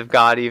sides of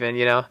God even,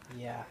 Yeah,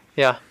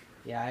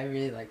 I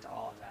really liked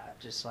all of that.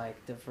 Just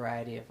like the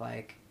variety of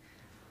like,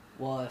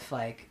 well, if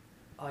like,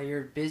 oh,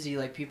 you're busy,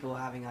 like people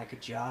having like a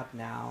job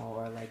now,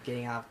 or like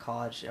getting out of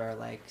college, or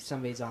like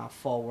somebody's on a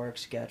full work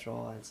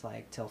schedule and it's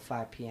like till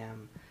 5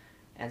 p.m.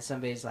 and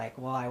somebody's like,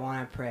 well, I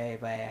want to pray,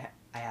 but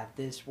I have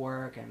this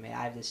work, and I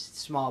have this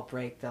small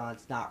break though,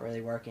 it's not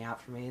really working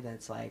out for me, then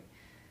it's like,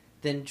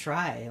 then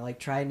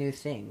try new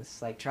things.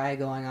 Like, try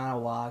going on a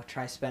walk,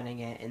 try spending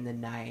it in the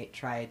night,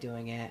 try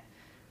doing it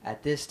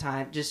at this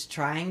time. Just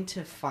trying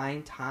to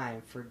find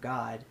time for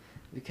God,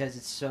 because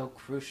it's so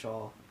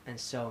crucial and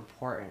so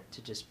important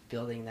to just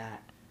building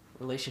that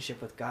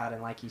relationship with God.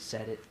 And like you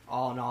said, it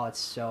all in all, it's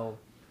so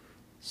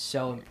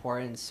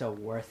important, so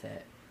worth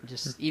it.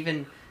 Just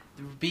even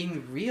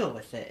being real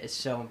with it is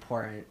so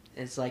important.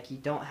 It's like, you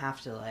don't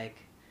have to like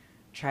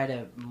try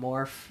to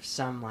morph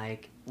some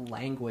like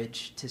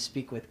language to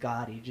speak with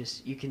God.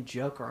 You can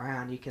joke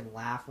around, you can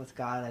laugh with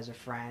God as a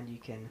friend, you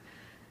can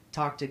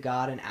talk to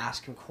God and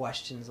ask him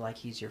questions like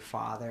he's your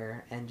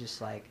father, and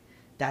just like,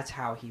 that's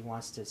how he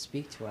wants to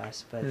speak to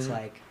us. But it's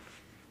like,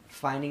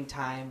 finding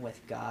time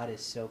with God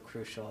is so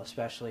crucial,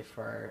 especially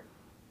for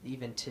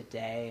even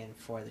today and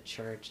for the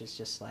church. It's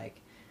just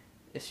like,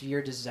 if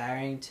you're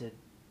desiring to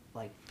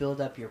like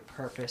build up your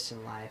purpose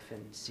in life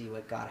and see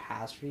what God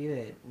has for you,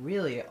 it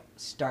really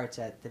starts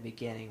at the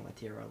beginning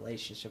with your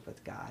relationship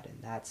with God. And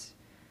that's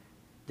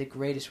the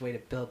greatest way to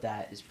build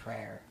that, is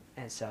prayer.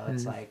 And so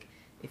it's like,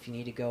 if you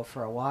need to go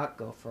for a walk,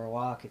 go for a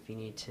walk. If you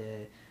need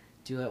to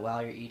do it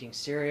while you're eating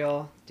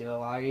cereal, do it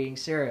while you're eating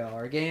cereal,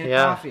 or getting a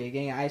coffee,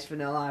 getting an iced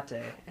vanilla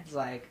latte. It's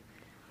like,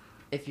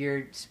 if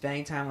you're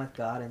spending time with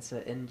God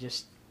and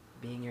just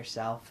being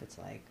yourself, it's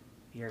like,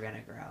 you're going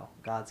to grow.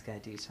 God's going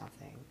to do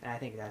something. And I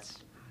think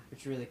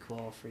it's really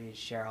cool for you to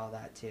share all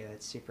that too.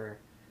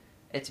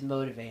 It's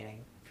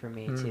motivating for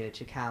me too,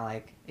 to kind of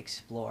like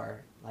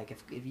explore. Like,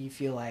 if you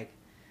feel like,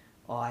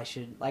 oh, I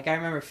should, like, I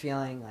remember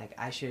feeling like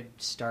I should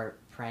start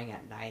praying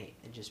at night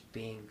and just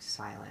being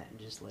silent and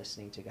just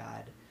listening to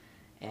God.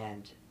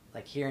 And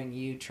like, hearing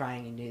you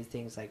trying new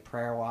things like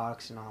prayer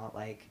walks and all,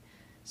 like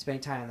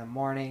spending time in the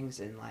mornings,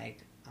 and like,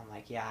 I'm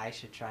like, yeah, I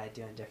should try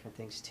doing different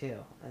things too.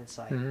 And it's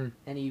like, and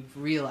you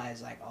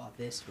realize like, oh,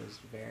 this was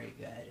very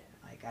good.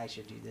 Like, I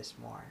should do this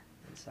more.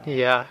 And so,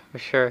 yeah, for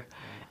sure.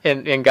 Yeah.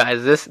 And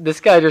guys, this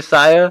guy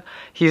Josiah,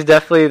 he's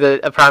definitely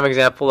a prime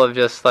example of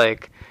just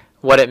like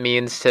what it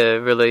means to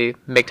really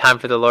make time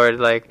for the Lord.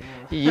 Like,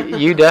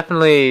 you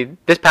definitely,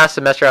 this past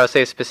semester, I would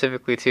say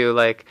specifically too,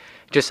 like,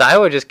 Josiah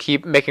would just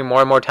keep making more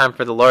and more time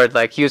for the Lord.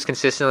 Like, he was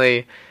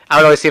consistently, I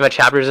would always see my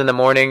chapters in the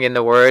morning in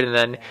the Word, and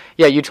then,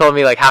 you told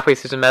me, like, halfway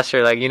through the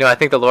semester, like, I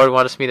think the Lord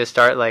wants me to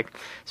start, like,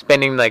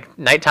 spending, like,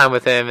 nighttime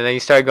with him, and then you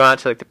started going out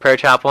to, like, the prayer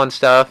chapel and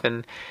stuff,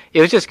 and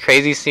it was just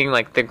crazy seeing,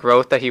 like, the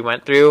growth that he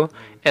went through,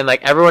 and,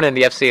 like, everyone in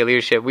the FCA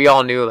leadership, we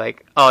all knew,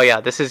 like, oh,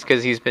 yeah, this is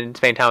because he's been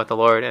spending time with the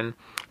Lord, and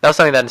that was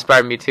something that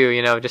inspired me, too,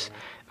 just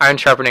iron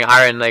sharpening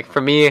iron. Like,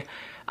 for me,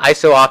 I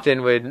so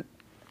often would,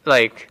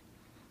 like,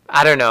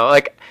 I don't know,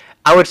 like,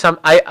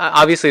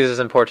 obviously this is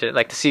important,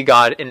 like, to see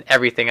God in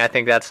everything. I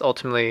think that's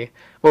ultimately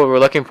what we're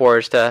looking for,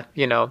 is to,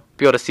 be able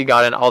to see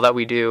God in all that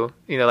we do,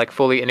 like,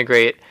 fully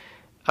integrate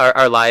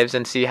our lives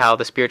and see how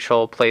the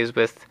spiritual plays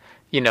with,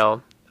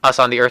 us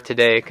on the earth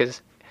today.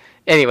 Because,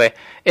 anyway,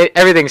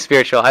 everything's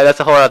spiritual.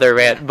 That's a whole other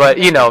rant. But,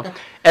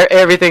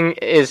 everything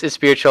is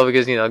spiritual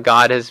because,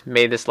 God has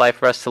made this life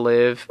for us to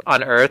live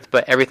on earth,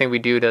 but everything we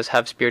do does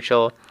have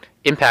spiritual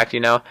impact,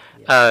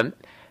 But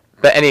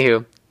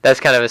anywho, that's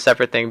kind of a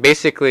separate thing.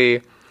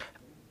 Basically,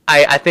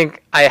 I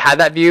think I had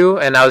that view,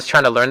 and I was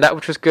trying to learn that,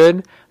 which was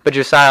good. But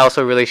Josiah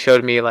also really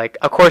showed me, like,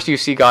 of course you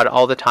see God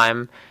all the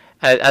time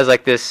as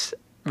like, this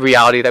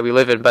reality that we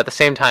live in. But at the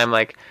same time,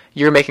 like,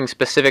 you're making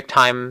specific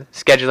time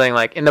scheduling,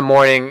 like, in the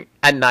morning,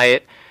 at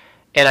night.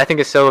 And I think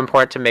it's so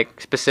important to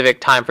make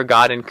specific time for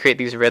God and create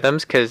these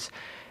rhythms, because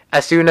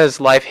as soon as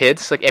life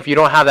hits, like, if you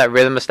don't have that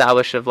rhythm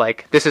established of,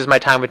 like, this is my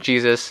time with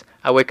Jesus,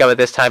 I wake up at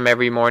this time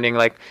every morning,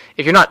 like,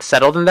 if you're not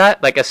settled in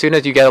that, like, as soon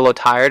as you get a little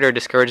tired or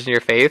discouraged in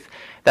your faith,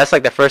 that's,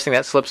 like, the first thing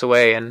that slips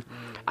away. And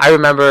I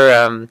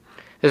remember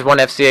there's one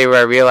FCA where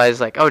I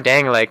realized, like, oh,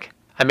 dang, like,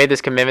 I made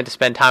this commitment to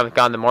spend time with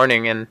God in the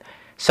morning, and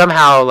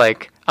somehow,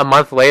 like, a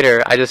month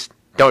later, I just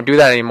don't do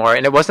that anymore.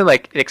 And it wasn't,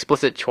 like, an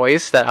explicit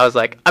choice that I was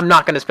like, I'm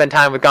not going to spend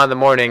time with God in the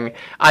morning.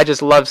 I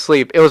just love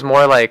sleep. It was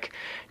more like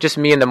just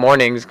me in the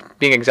mornings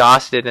being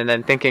exhausted and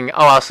then thinking,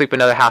 oh, I'll sleep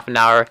another half an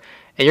hour.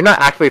 And you're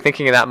not actually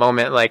thinking in that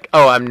moment, like,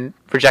 oh, I'm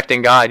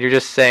rejecting God. You're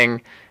just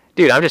saying,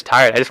 dude, I'm just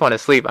tired. I just want to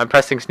sleep. I'm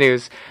pressing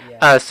snooze.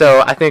 Yeah.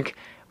 So I think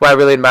what I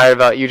really admire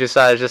about you,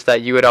 Josiah, is just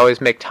that you would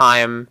always make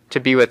time to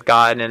be with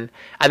God. And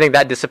I think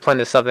that discipline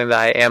is something that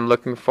I am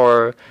looking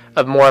for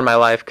of more in my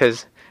life,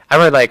 because I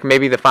remember, like,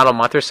 maybe the final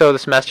month or so of the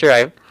semester,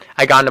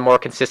 I got on a more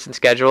consistent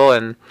schedule,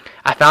 and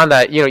I found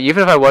that,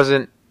 even if I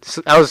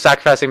was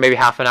sacrificing maybe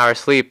half an hour of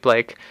sleep,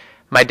 like,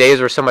 my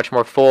days were so much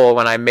more full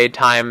when I made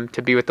time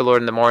to be with the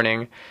Lord in the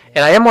morning.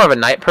 And I am more of a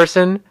night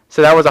person,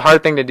 so that was a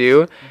hard thing to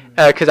do,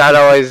 because I'd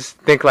always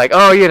think, like,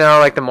 oh,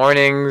 like, the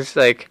mornings,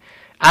 like,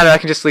 I don't know, I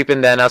can just sleep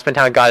in then, I'll spend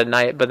time with God at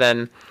night. But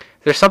then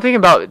there's something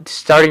about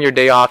starting your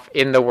day off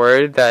in the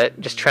Word that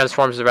just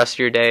transforms the rest of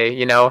your day,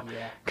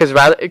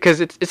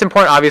 because it's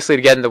important, obviously,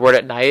 to get in the Word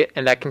at night,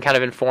 and that can kind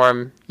of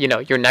inform,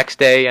 your next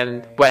day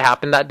and what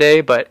happened that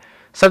day. But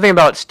something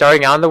about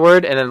starting out in the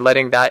Word and then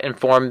letting that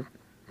inform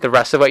the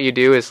rest of what you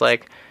do is,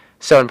 like,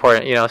 so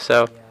important, you know.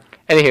 So,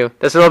 Yeah. anywho,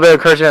 that's a little bit of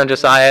encouragement on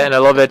Josiah and a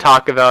little bit of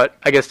talk about,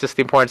 I guess, just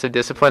the importance of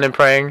discipline and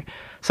praying.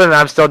 Something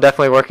I'm still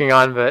definitely working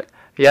on, but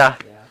yeah.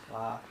 Yeah.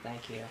 Wow.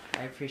 Thank you.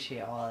 I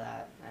appreciate all of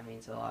that. That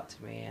means a lot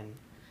to me, and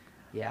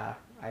yeah,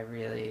 I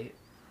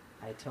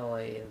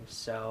totally am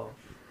so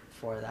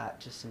for that,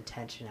 just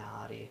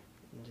intentionality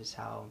and just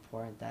how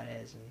important that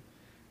is. And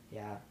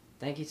yeah,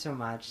 thank you so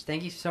much.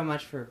 Thank you so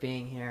much for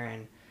being here,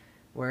 and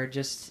we're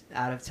just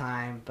out of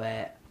time,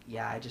 but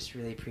yeah, I just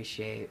really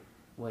appreciate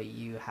what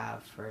you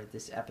have for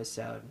this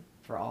episode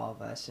for all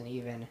of us. And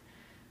even,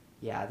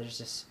 yeah, there's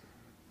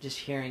just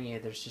hearing you,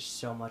 there's just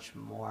so much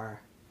more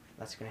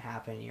that's going to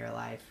happen in your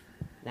life.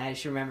 And I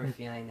just remember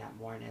feeling that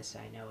moreness.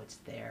 I know it's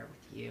there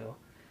with you.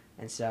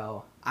 And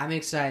so I'm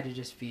excited to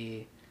just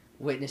be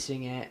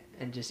witnessing it,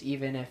 and just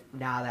even if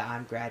now that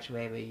I'm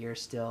graduated, but you're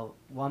still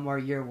one more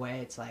year away,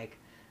 it's like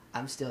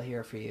I'm still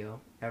here for you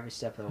every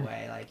step of the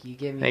way. Like, you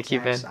give me a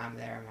text, I'm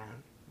there,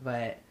 man.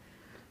 But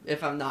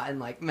if I'm not in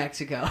like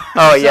Mexico.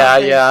 Oh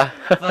yeah.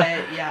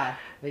 But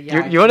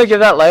yeah. You want to give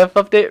that life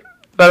update,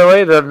 by the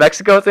way, the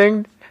Mexico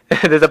thing?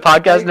 There's a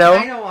podcast now.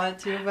 I don't want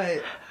to,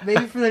 but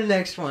maybe for the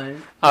next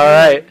one. All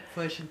right.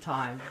 Pushing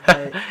time.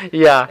 But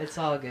yeah. It's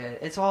all good.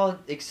 It's all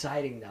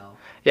exciting though.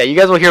 Yeah, you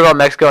guys will hear about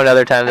Mexico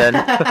another time then.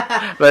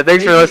 But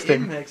thanks for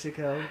listening. In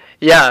Mexico.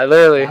 Yeah,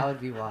 literally. That would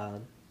be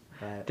wild.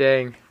 But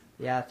dang.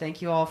 Yeah,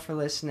 thank you all for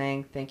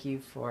listening. Thank you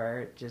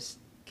for just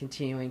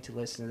continuing to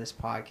listen to this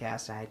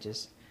podcast. I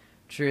just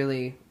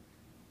truly,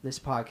 this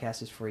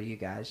podcast is for you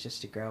guys,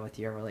 just to grow with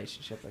your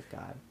relationship with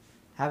God.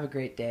 Have a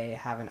great day.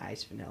 Have an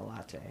iced vanilla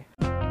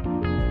latte.